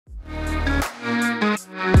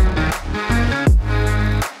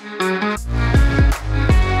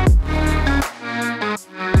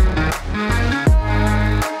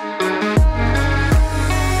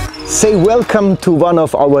say welcome to one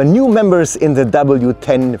of our new members in the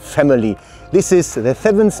W10 family. This is the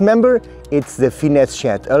 7th member, it's the Finesse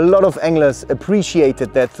Shad. A lot of anglers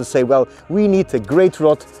appreciated that, to say, well, we need a great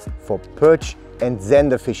rod for perch and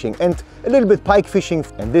zander fishing and a little bit pike fishing,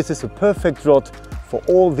 and this is a perfect rod for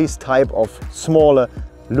all this type of smaller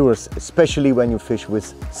lures, especially when you fish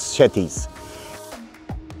with shetties.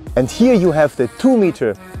 And here you have the 2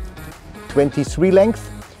 m 23 length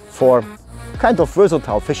for kind of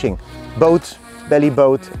versatile fishing, boat, belly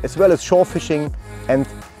boat, as well as shore fishing, and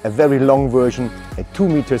a very long version, a 2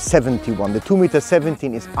 m 71. The 2 m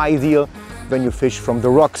 17 is ideal when you fish from the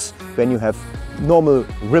rocks, when you have normal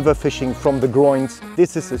river fishing from the groins.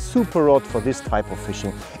 This is a super rod for this type of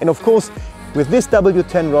fishing. And of course, with this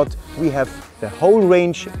W10 rod, we have the whole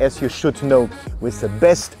range, as you should know, with the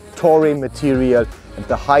best Toray material and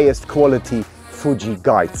the highest quality Fuji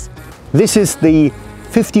guides. This is the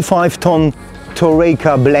 55-ton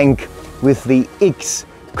TORAYCA blank with the X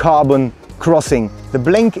carbon crossing. The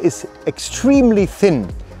blank is extremely thin,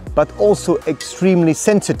 but also extremely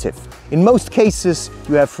sensitive. In most cases,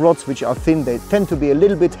 you have rods which are thin, they tend to be a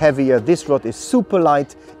little bit heavier. This rod is super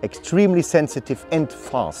light, extremely sensitive and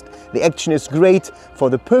fast. The action is great for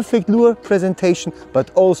the perfect lure presentation, but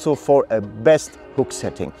also for a best hook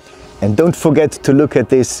setting. And don't forget to look at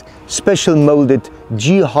this special molded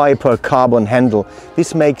G-Hyper carbon handle.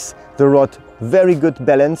 This makes the rod very good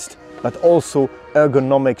balanced, but also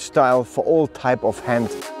ergonomic style for all type of hand.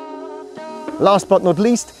 Last but not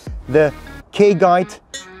least, the K-Guide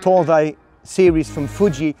TORAYCA series from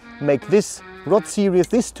Fuji make this rod series,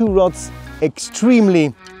 these two rods,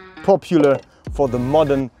 extremely popular for the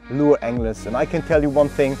modern lure anglers. And I can tell you one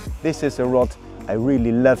thing, this is a rod I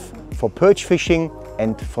really love for perch fishing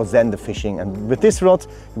and for zander fishing. And with this rod,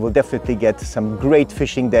 you will definitely get some great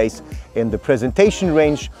fishing days in the presentation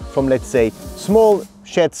range from, let's say, small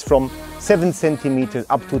shads from 7 centimeters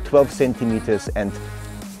up to 12 centimeters, and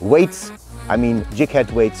weights, I mean jig head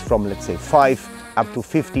weights from, let's say, 5 up to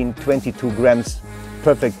 15, 22 grams,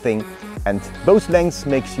 perfect thing. And both lengths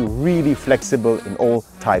makes you really flexible in all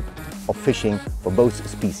type of fishing for both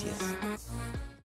species.